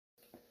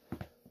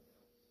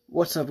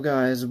What's up,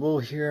 guys? Will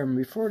here, and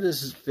before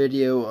this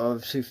video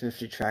of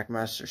 250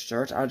 Trackmaster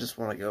starts, I just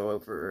want to go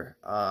over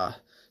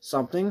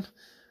something.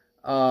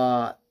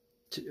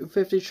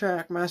 250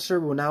 Trackmaster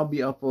will now be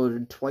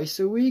uploaded twice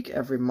a week,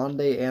 every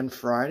Monday and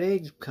Friday,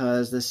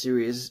 because this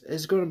series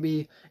is going to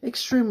be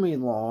extremely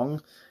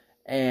long,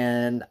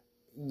 and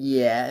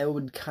yeah, it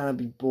would kind of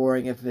be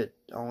boring if it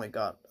only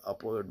got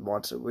uploaded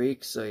once a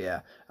week. So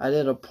yeah, I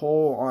did a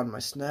poll on my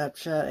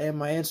Snapchat and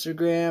my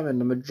Instagram,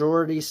 and the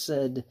majority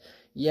said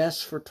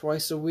yes for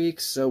twice a week,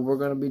 so we're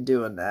going to be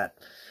doing that.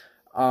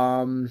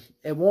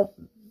 It won't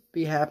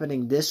be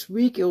happening this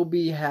week, it will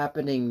be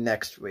happening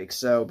next week.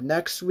 So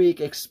next week,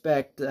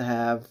 expect to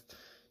have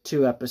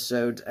 2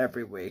 episodes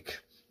every week.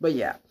 But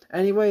yeah,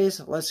 anyways,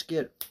 let's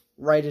get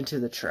right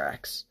into the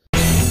tracks.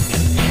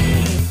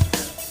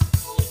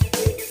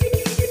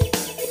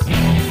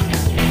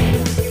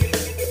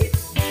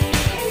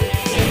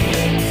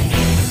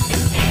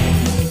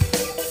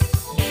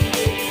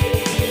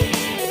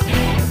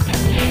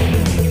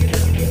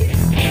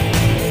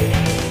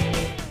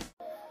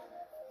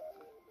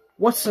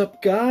 What's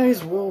up,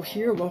 guys? Will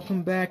here.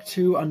 Welcome back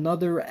to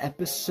another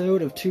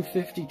episode of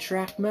 250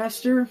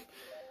 Trackmaster.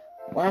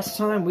 Last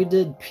time we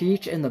did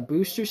Peach and the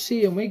booster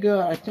seat, and we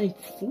got, I think,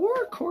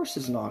 4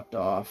 courses knocked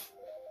off.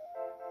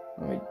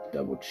 Let me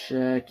double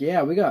check.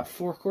 Yeah, we got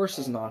 4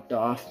 courses knocked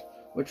off,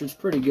 which was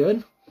pretty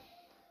good.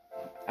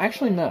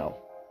 Actually, no.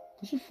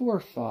 Was it 4 or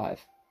 5?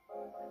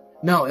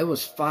 No, it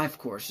was 5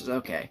 courses.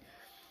 Okay.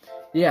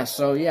 Yeah,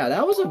 so yeah,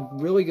 that was a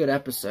really good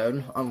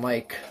episode,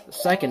 unlike the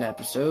second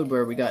episode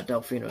where we got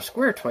Delfino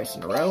Square twice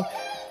in a row.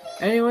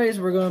 Anyways,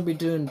 we're going to be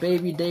doing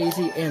Baby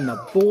Daisy and the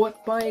Bullet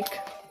Bike.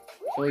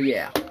 So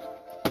yeah,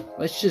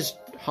 let's just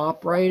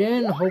hop right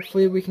in.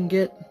 Hopefully we can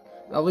get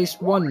at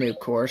least one new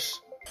course.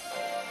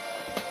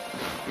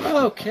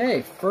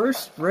 Okay,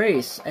 first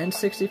race,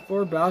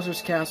 N64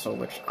 Bowser's Castle,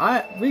 which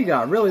we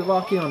got really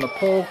lucky on the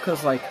poll,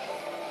 because like,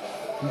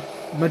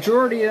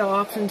 majority of the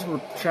options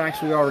were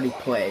tracks we already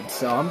played,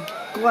 so I'm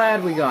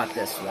glad we got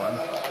this one.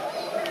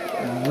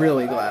 I'm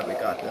really glad we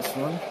got this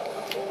one.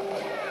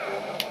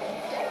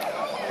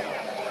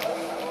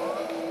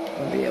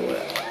 We'll be able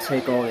to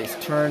take all these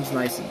turns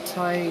nice and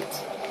tight.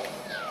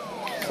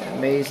 It's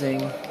amazing.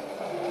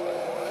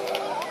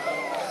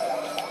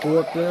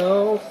 Bullet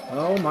Bill.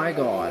 Oh my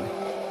god.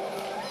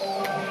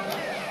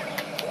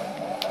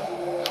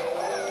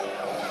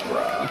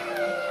 Bruh.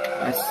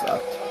 That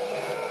sucked.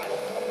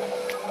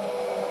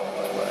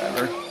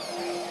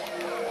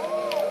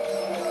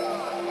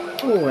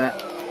 Oh,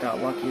 that got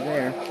lucky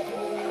there.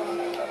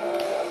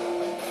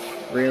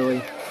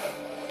 Really?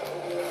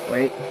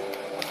 Wait.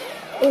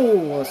 Oh,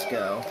 let's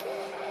go.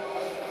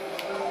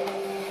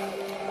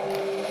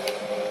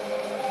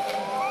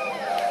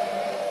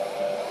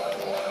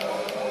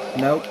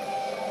 Nope.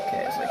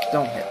 Okay, it's like,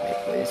 don't hit me,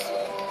 please.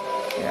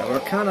 Yeah,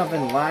 we're kind of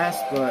in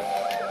last, but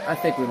I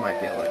think we might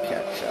be able to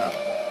catch up.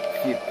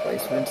 A few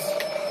placements.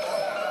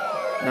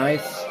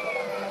 Nice.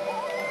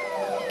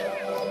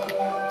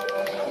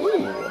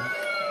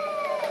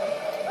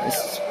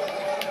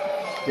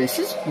 This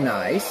is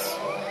nice.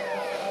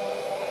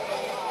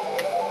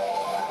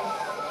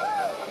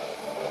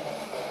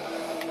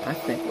 I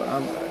think what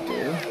I'm gonna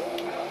do,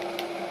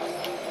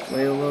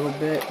 wait a little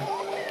bit.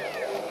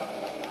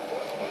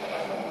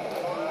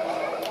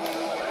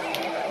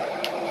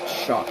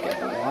 Shock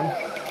everyone.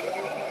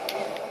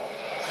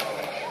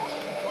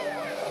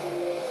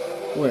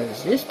 What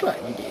does this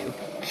button do?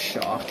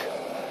 Shock.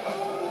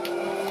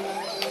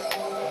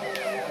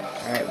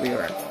 Alright, we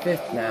are at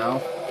 5th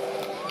now.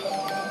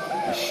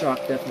 The shock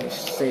definitely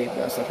saved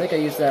us. I think I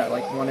used that at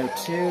like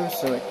 102,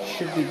 so it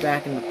should be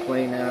back into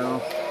play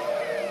now.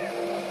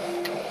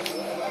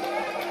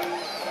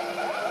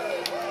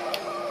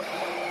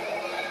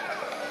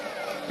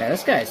 Yeah,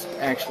 this guy's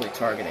actually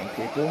targeting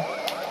people.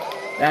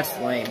 That's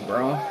lame,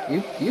 bro.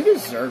 You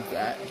deserve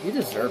that. You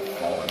deserve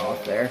falling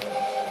off there.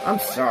 I'm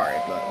sorry,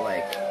 but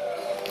like,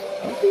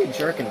 don't be a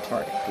jerk and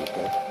target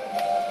people.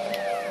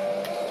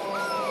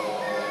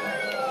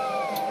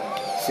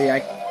 See,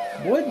 I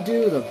would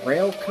do the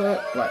rail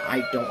cut, but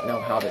I don't know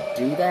how to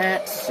do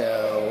that,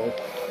 so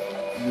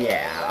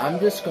yeah, I'm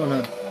just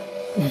gonna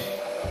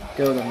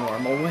go the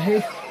normal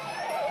way.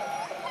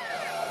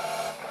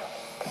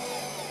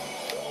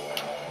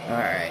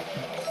 Alright.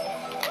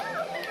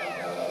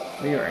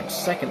 We are in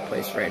 2nd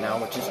place right now,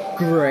 which is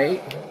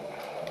great.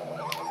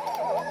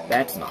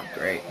 That's not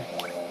great.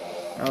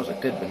 That was a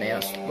good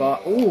banana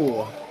spot.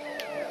 Ooh!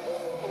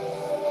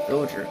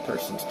 Villager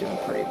person's doing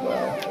pretty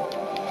well.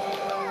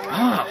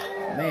 Ah!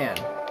 Man.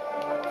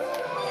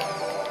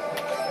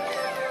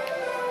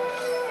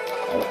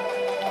 Oh.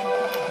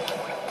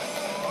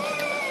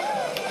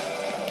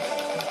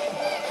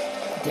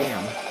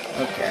 Damn.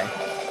 Okay.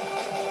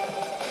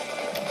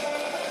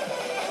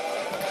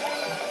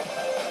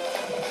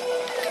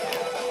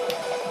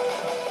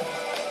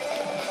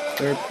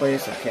 Third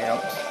place, okay,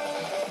 I'll just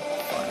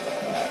fine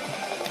with that.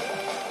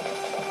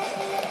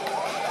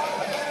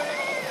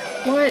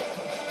 What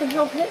the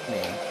hell hit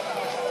me?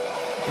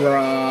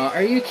 Bruh,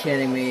 are you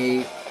kidding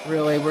me?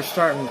 Really, we're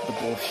starting with the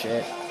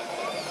bullshit.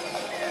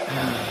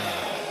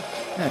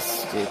 That's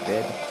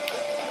stupid.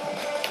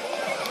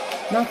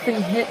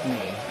 Nothing hit me,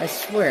 I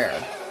swear.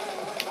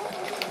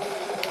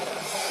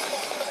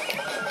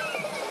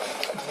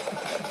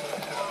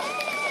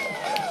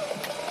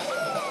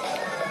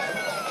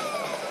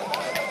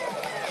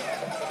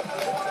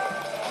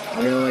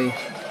 Really?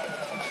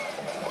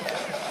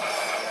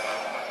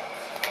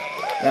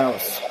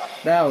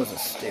 That was a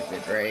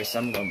stupid race,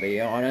 I'm gonna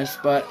be honest,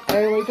 but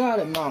we got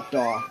it knocked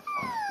off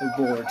the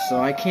board,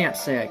 so I can't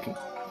say I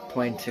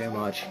complain too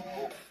much.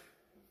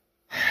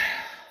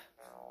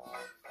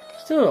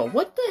 Still,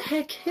 what the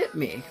heck hit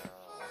me?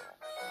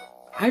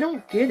 I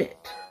don't get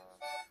it.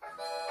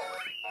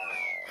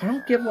 I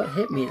don't get what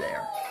hit me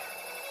there.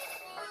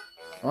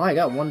 Well, I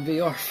got 1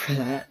 VR for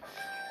that.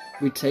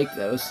 We take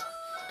those.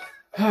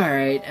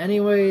 Alright,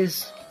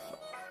 anyways,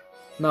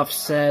 enough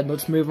said.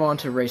 Let's move on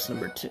to race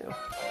number 2.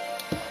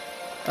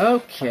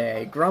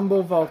 Okay,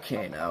 Grumble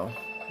Volcano.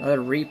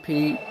 Another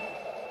repeat.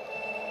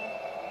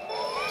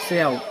 See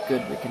how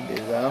good we can do,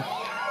 though.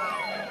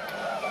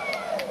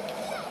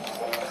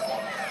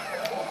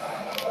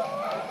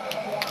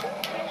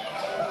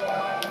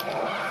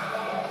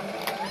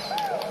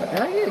 Did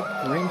I get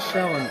a green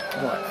shell in,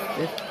 what,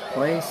 5th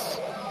place?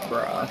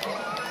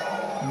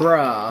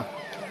 Bruh.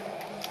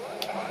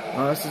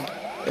 Oh,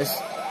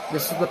 this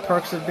is the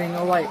perks of being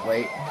a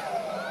lightweight.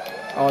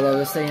 Although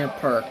this ain't a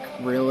perk,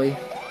 really.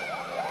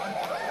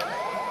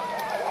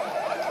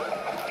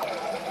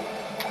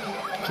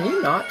 Can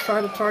you not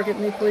try to target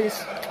me,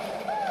 please?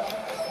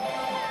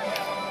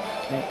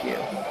 Thank you.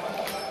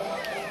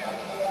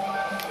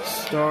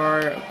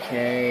 Star,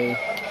 okay.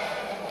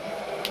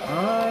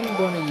 I'm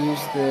going to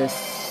use this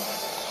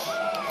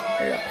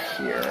right up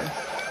here.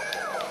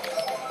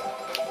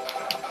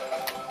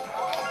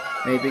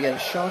 Maybe get a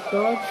shock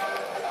dodge?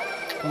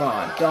 Come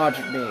on, dodge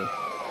at me.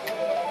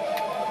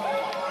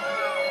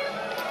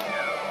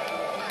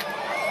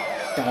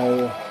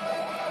 Oh.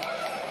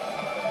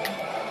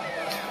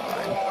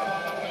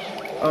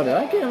 Oh, did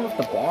I get him with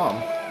the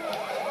bomb?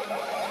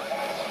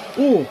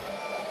 Ooh.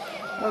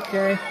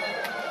 Okay.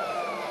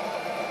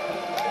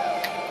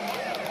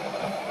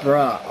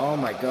 Bruh, oh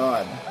my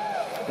god.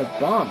 The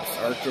bumps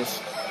are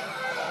just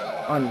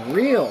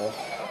unreal.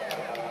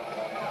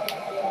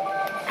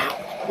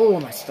 Ow. Oh,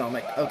 my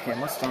stomach. Okay,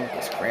 my stomach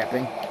is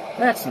cramping.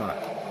 That's not...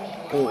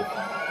 Ooh.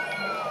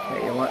 Okay,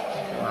 you know what?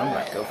 I'm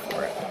gonna go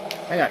for it.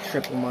 I got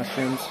triple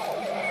mushrooms.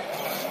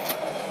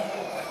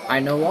 I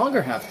no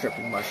longer have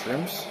triple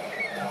mushrooms.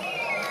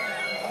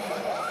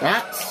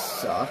 That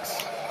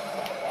sucks.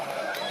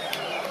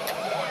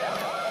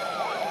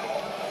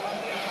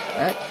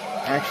 That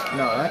actually,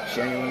 no, that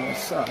genuinely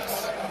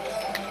sucks.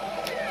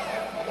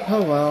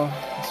 Oh well,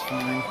 it's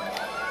fine.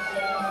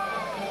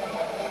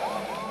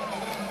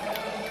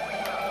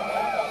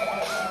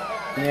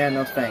 Yeah,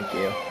 no thank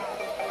you.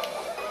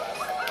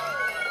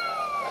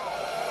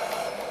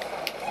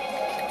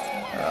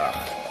 Ugh,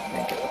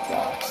 can't get the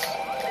box.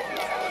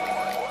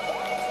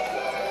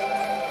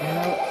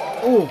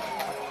 Yeah, ooh!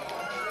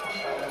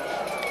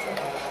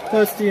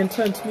 That's the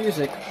intense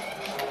music.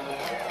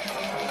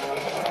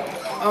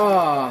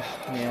 Oh,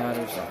 yeah,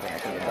 there's nothing I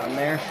could have done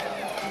there.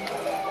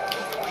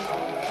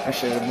 I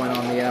should have went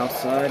on the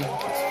outside.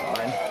 That's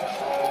fine.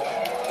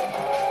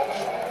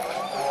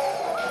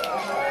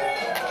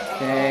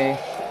 Okay.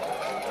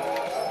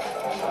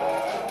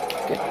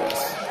 Get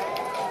this.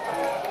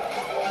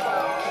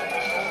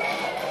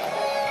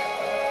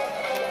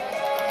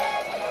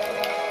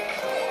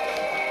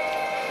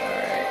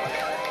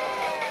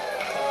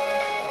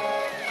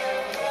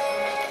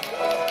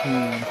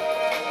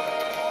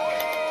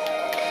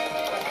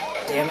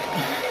 Damn it.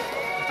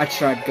 I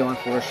tried going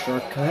for a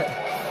shortcut.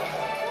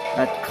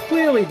 That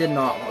clearly did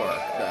not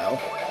work, though.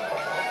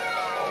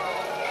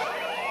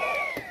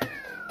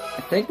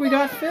 I think we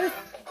got 5th?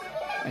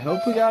 I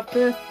hope we got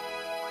 5th.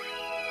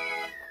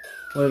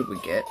 What did we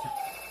get?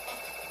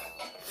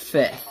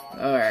 5th.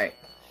 Alright.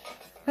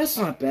 That's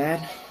not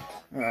bad.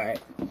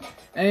 Alright.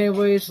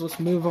 Anyways, let's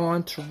move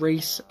on to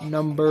race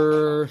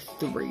number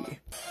 3.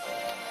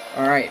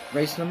 Alright,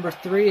 race number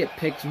 3, it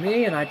picked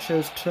me, and I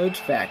chose Toad's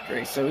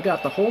Factory. So we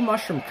got the whole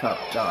Mushroom Cup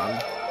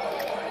done.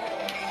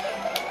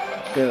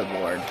 Good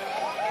lord.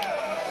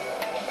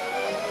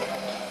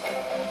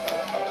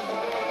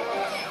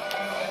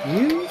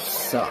 You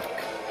suck.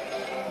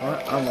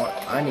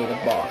 I need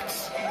a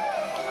box.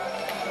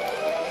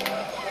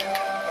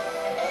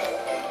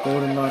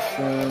 Golden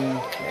Mushroom,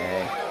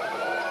 okay.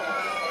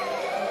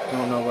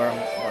 Don't know where I'm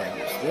going to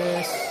use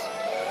this.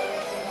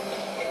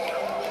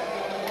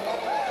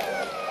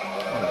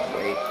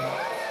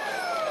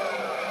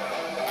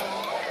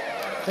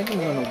 I think I'm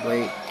gonna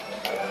wait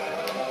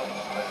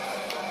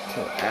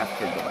till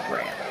after the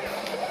ramp.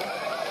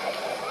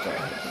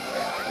 Don't hit the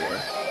ramp here.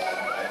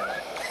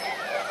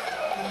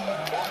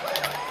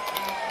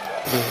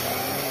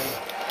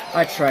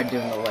 I tried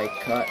doing the lake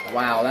cut.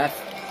 Wow,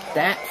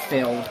 that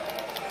failed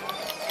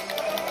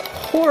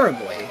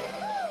horribly.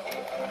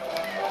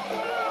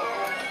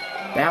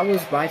 That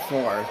was by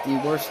far the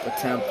worst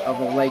attempt of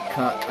a lake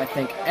cut I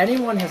think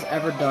anyone has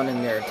ever done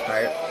in their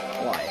entire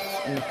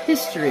life in the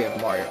history of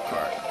Mario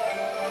Kart.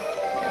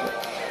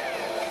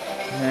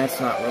 That's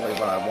not really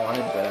what I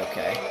wanted, but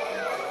okay.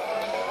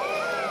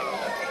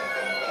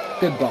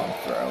 Good bomb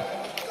throw.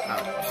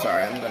 Oh,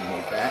 sorry, I'm gonna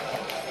move that.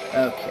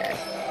 Okay.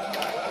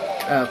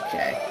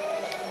 Okay.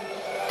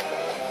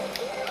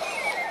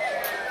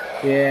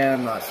 Yeah,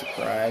 I'm not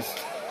surprised.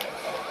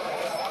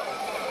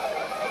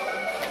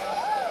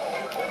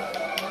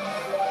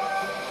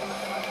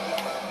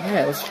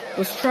 Alright,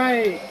 let's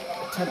try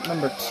attempt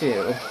number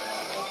 2.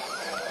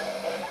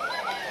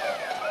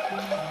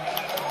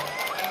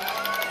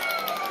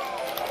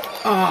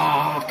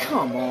 Oh,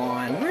 come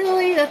on.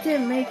 Really? That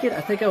didn't make it?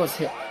 I think I was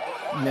hit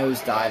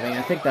nose diving.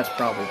 I think that's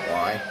probably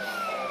why.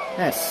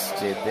 That's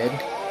stupid.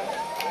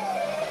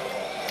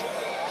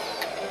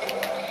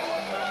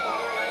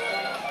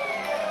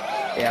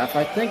 Yeah,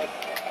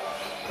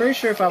 pretty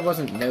sure if I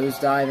wasn't nose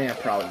diving, I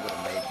probably would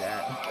have made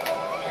that.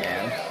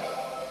 Man.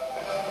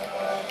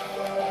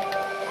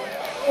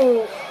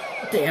 Oh,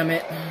 damn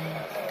it.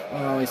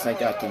 Well, at least I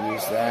got to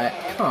use that.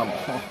 Come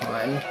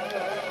on.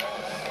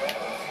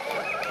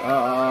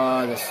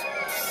 This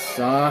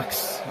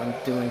sucks. I'm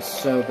doing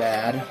so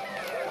bad.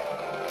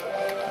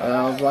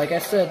 Like I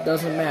said,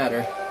 doesn't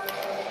matter.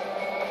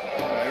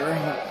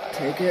 Whatever,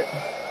 take it.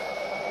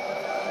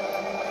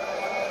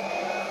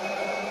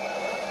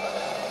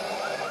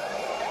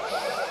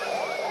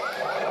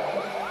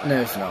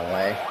 There's no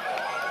way.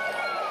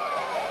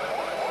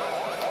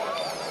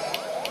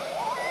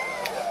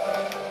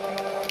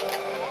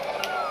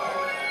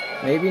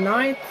 Maybe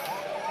 9th?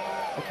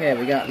 Okay,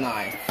 we got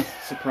 9th,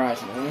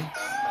 surprisingly.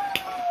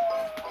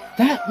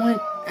 That went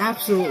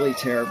absolutely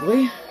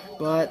terribly,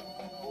 but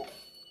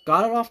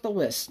got it off the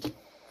list.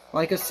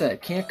 Like I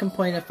said, can't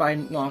complain if I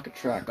knock a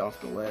track off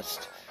the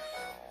list.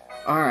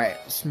 Alright,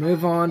 let's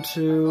move on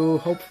to,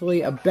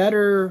 hopefully, a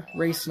better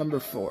race number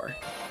 4.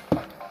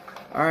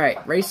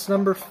 Alright, race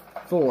number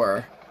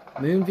 4,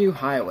 Moonview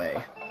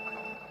Highway.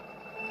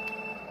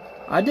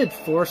 I did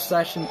 4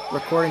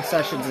 recording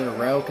sessions in a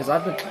row, because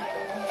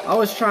I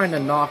was trying to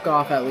knock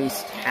off at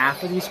least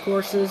half of these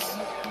courses,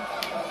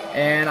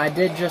 and I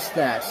did just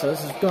that. So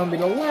this is going to be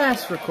the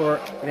last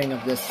recording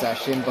of this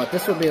session, but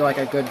this will be like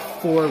a good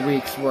 4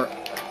 weeks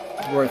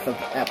worth of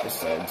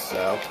episodes,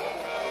 so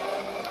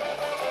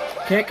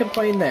can't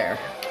complain there.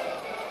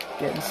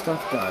 Getting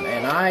stuff done,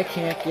 and I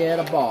can't get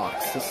a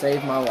box to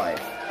save my life.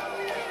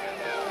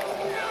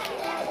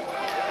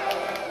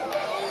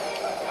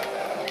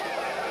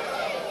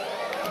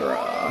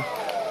 Bruh.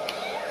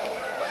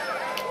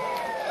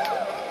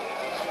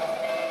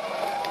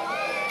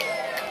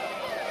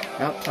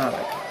 About time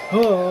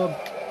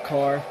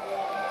car.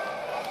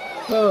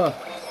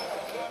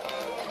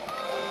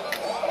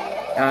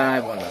 I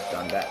wouldn't have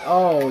done that.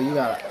 Oh, you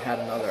had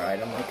another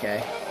item.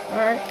 Okay.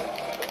 Alright.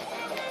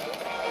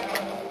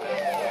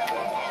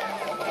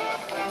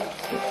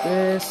 Get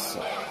this.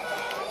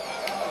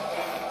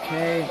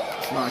 Okay.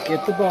 Let's not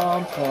get the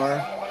bomb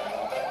car.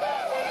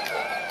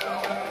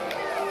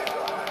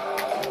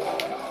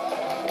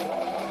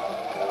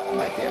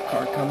 Might be a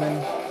car coming.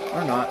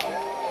 Or not.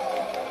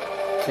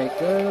 Take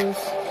those.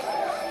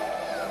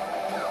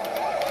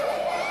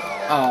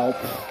 Oh.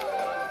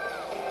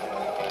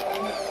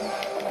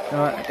 You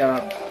know what? I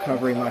got a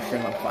recovery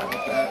mushroom. I'm fine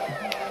with that.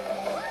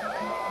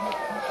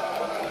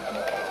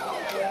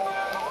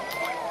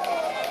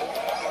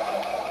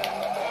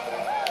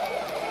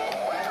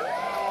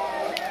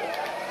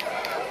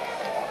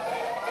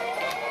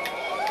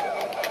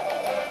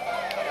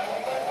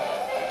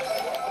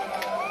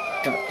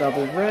 Got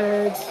double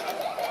reds.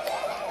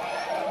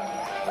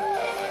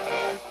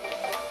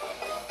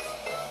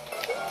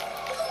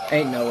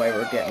 Ain't no way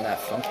we're getting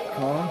that Funky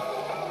Kong.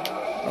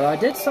 Well, I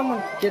did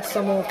get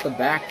someone with the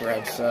back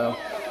red, so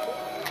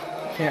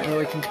can't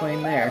really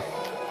complain there.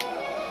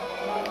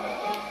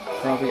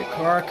 Probably a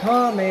car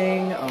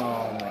coming.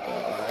 Oh my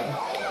god.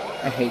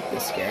 I hate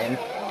this game.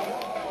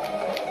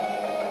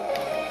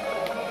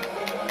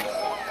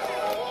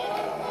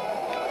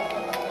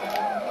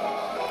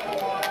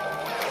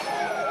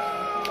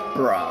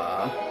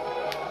 Bruh.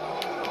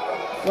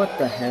 What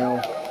the hell?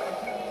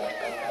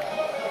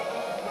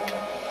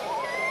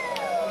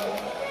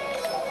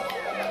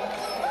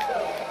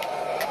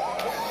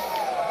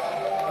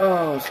 Oh,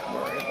 I was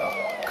worried about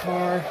the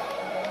car.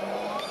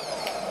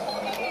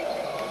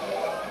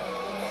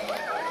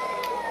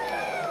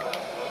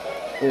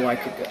 Oh, I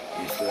could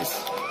use this.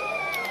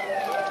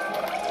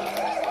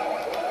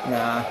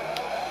 Nah.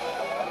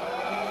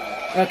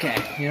 Okay,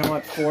 you know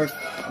what? 4th.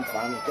 I'm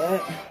fine with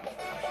that.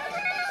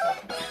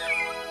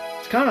 I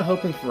was kind of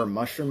hoping for a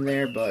mushroom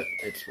there, but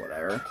it's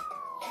whatever.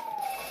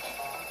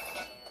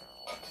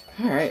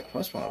 Alright,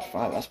 plus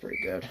 105. That's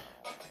pretty good.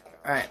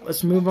 Alright,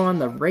 let's move on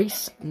to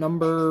race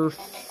number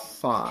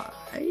 5.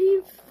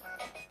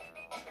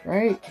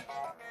 Right?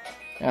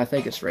 Yeah, I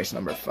think it's race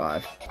number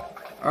 5.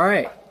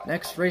 Alright,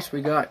 next race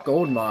we got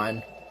Gold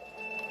Mine.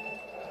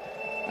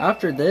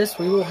 After this,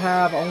 we will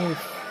have only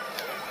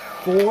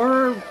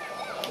 4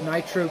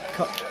 Nitro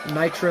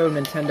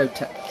Nintendo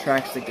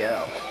tracks to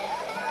go.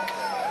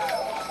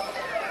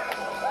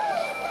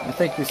 I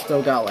think we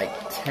still got like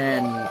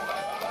 10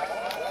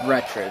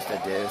 retros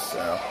to do,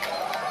 so.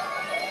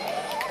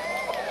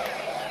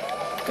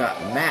 Got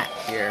Matt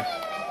here.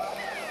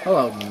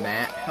 Hello,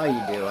 Matt. How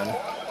you doing?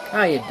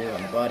 How you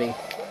doing, buddy?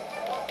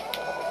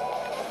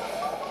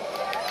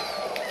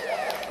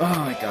 Oh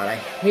my god, I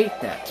hate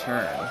that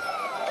turn.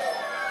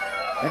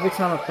 Every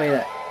time I play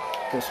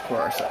this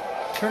course, that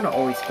turn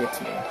always gets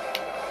me.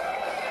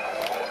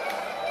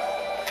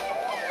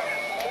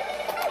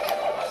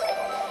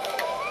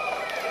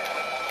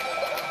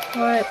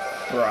 What?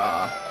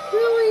 Bruh.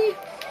 Really?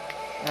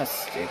 That's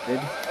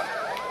stupid.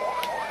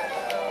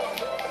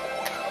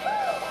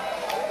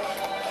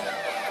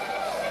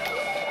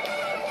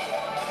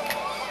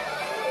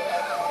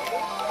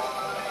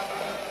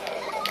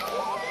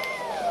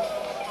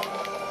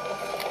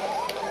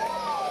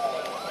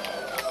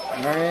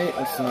 Alright,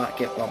 let's not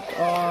get bumped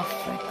off,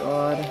 thank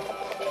god.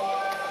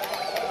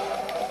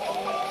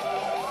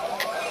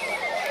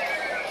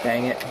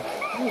 Dang it.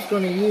 I was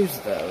going to use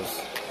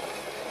those.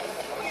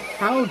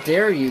 How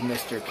dare you,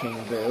 Mr.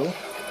 King Boo?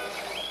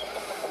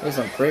 At least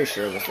I'm pretty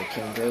sure it was the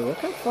King Boo. Look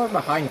how far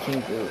behind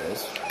King Boo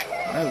is.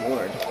 My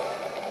lord.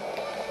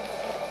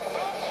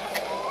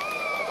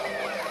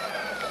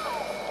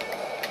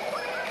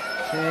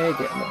 Okay,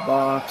 get in the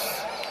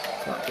box.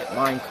 Let's not get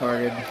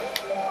minecarded.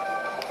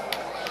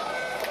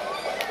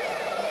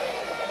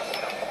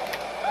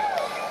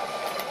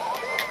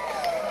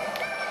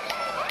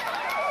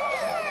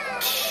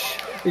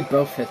 We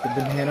both hit the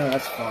banana,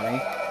 that's funny.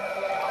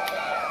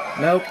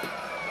 Nope.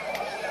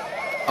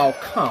 Oh,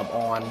 come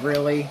on,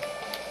 really?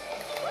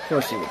 Of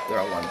course he would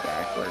throw one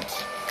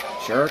backwards.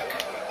 Jerk.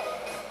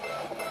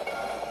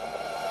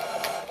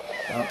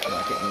 Oh,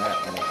 not getting that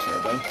mini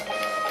turbo.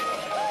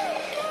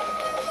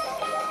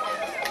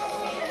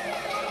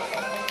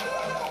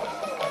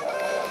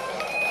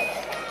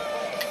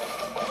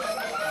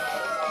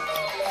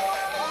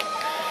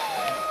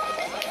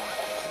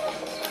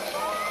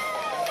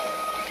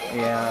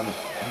 Yeah, I'm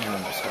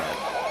just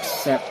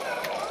gonna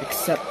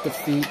accept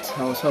defeat.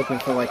 I was hoping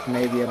for like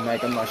maybe a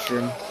Mega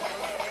Mushroom.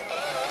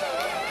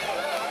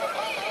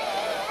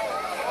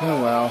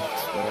 Oh well,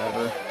 it's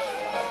whatever.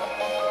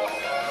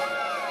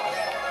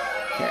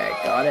 Okay,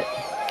 got it.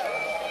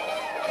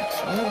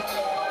 Excellent.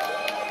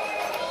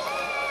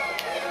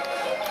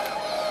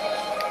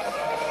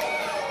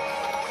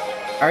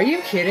 Are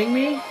you kidding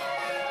me?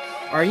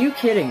 Are you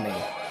kidding me?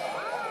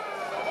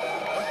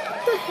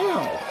 What the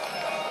hell?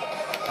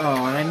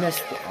 Oh, and I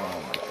missed it.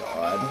 Oh my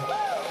god.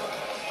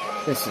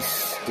 This is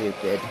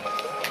stupid.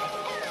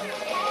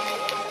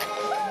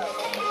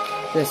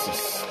 This is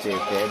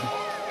stupid.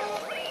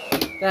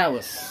 That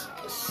was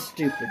a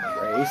stupid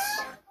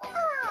race.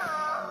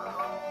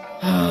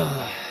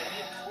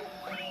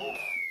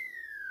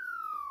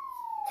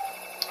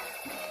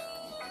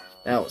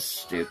 That was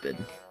stupid.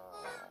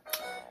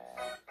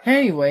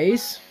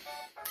 Anyways,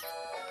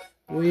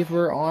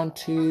 we're on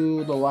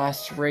to the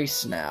last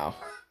race now.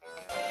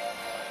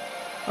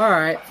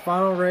 Alright,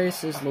 final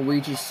race is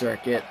Luigi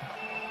Circuit.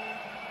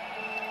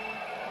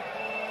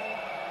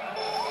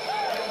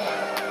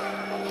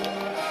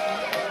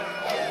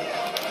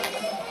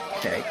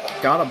 Okay,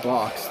 got a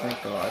box,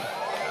 thank god.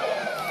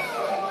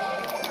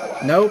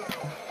 Nope.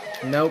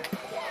 Nope.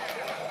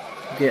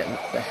 Getting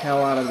the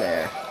hell out of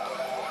there.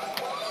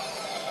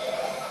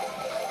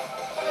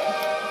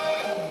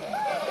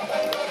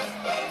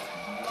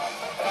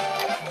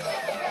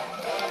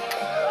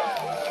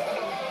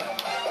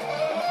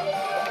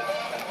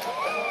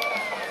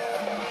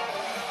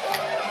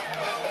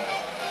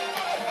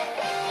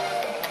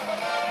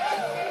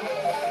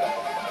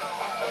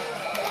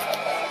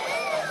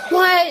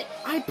 What?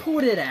 I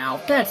put it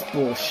out. That's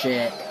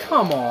bullshit.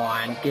 Come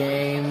on,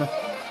 game.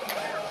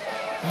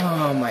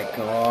 Oh my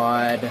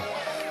god.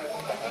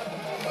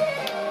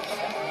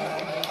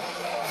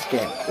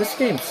 This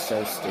game's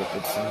so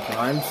stupid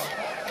sometimes.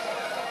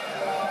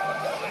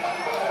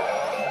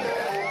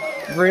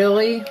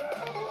 Really?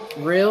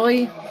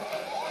 Really?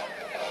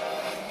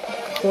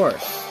 Of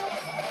course.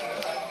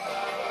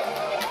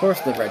 Of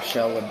course the red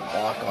shell would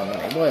lock on me.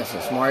 What is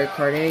this, Mario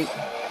Kart 8?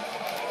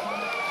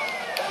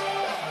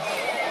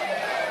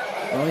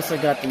 Well, at least I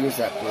got to use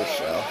that blue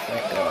shell,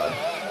 thank god.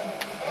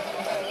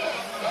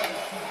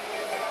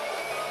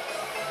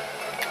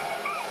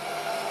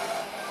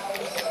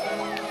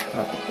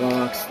 Got the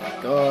box,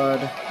 thank god.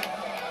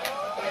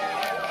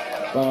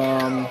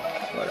 Bomb,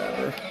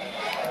 whatever.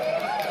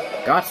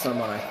 Got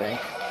someone, I think.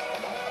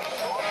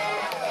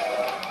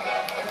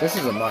 This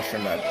is a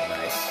mushroom, that'd be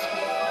nice.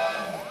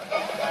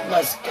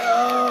 Let's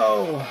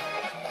go!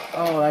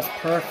 Oh, that's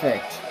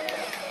perfect.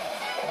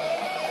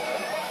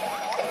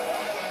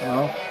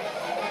 Well,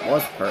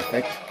 was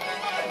perfect.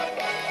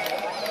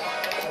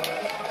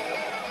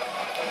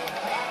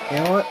 You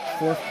know what?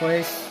 4th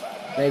place?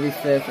 Maybe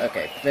 5th?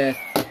 Okay, 5th.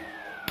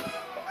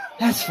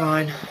 That's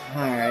fine.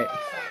 Alright.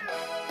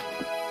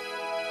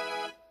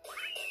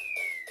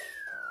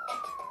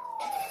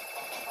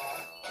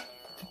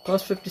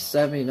 Plus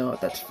 57, you know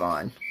what, that's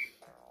fine.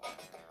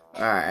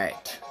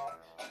 Alright.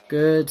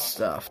 Good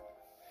stuff.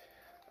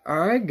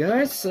 Alright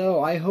guys,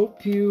 so I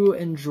hope you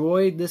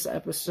enjoyed this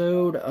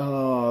episode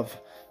of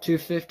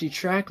 250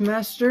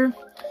 Trackmaster.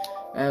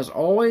 As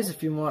always,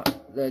 if you want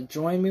to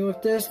join me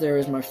with this, there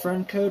is my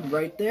friend code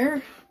right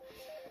there.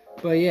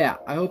 But yeah,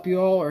 I hope you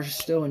all are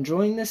still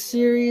enjoying this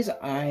series.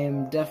 I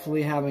am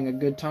definitely having a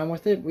good time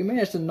with it. I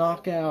managed to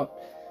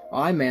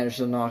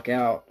knock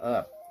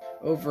out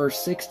over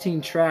 16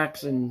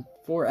 tracks in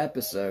 4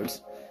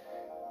 episodes.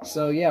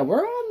 So yeah,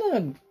 we're on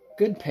a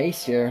good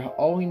pace here.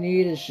 All we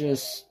need is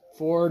just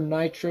 4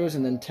 nitros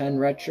and then 10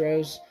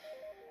 retros.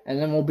 And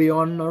then we'll be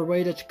on our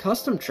way to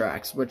custom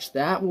tracks, which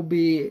that will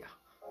be,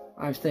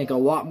 I think, a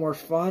lot more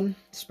fun,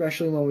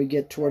 especially when we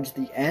get towards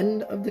the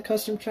end of the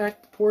custom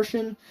track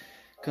portion,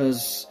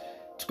 because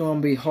it's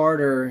going to be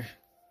harder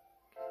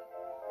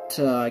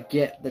to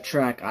get the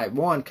track I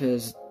want,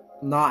 because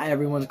not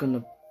everyone's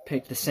going to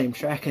pick the same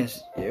track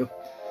as you.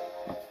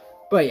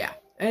 But yeah,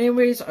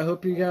 anyways, I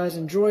hope you guys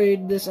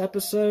enjoyed this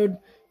episode.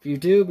 If you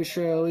do, be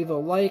sure to leave a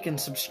like and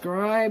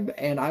subscribe,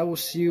 and I will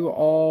see you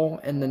all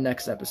in the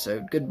next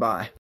episode.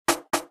 Goodbye.